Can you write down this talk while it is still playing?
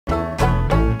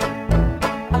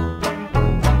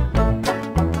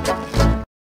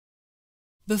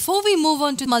Before we move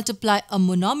on to multiply a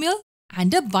monomial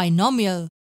and a binomial,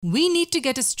 we need to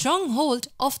get a strong hold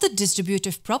of the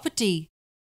distributive property.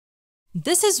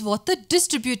 This is what the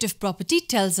distributive property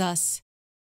tells us.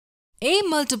 A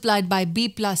multiplied by B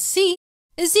plus C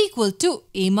is equal to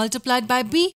A multiplied by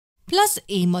B plus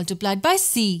A multiplied by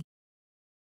C.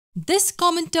 This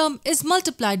common term is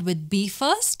multiplied with B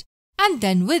first and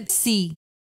then with C.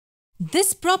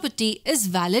 This property is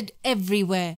valid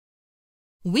everywhere.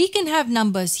 We can have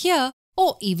numbers here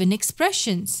or even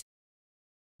expressions.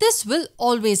 This will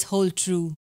always hold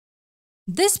true.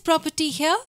 This property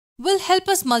here will help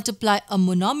us multiply a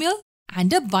monomial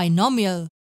and a binomial.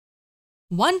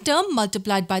 One term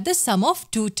multiplied by the sum of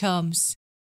two terms.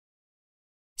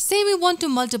 Say we want to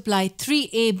multiply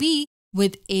 3ab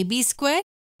with ab squared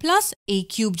plus a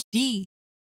cubed d.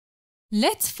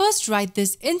 Let's first write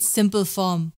this in simple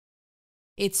form.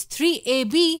 It's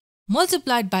 3ab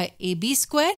multiplied by ab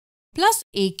squared plus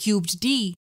a cubed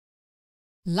d.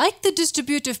 Like the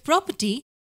distributive property,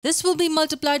 this will be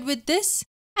multiplied with this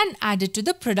and added to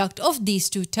the product of these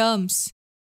two terms.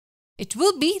 It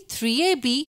will be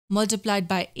 3ab multiplied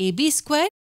by ab squared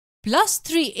plus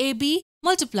 3ab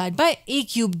multiplied by a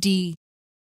cubed d.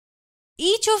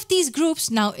 Each of these groups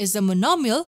now is a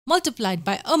monomial multiplied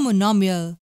by a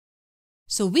monomial.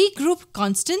 So we group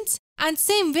constants and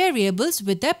same variables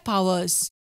with their powers.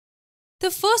 The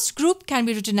first group can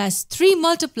be written as 3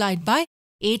 multiplied by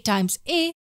a times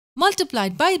a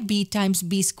multiplied by b times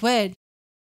b squared.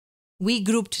 We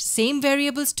grouped same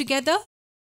variables together.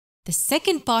 The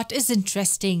second part is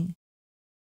interesting.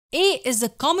 A is a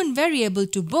common variable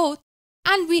to both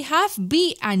and we have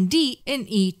b and d in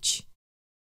each.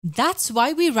 That's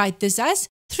why we write this as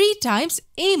 3 times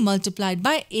a multiplied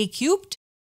by a cubed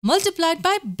multiplied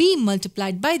by b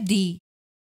multiplied by d.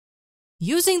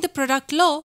 Using the product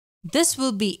law, this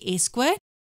will be a squared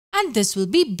and this will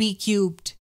be b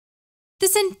cubed.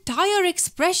 This entire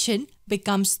expression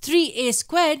becomes 3a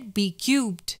squared b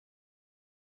cubed.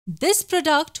 This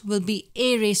product will be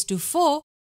a raised to 4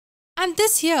 and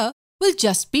this here will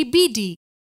just be bd.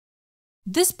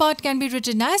 This part can be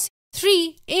written as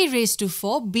 3a raised to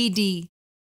 4 bd.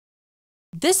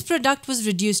 This product was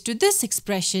reduced to this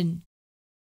expression.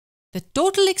 The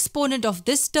total exponent of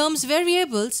this term's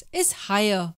variables is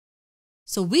higher.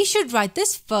 So we should write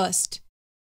this first.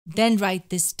 Then write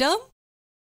this term.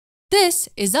 This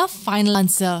is our final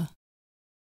answer.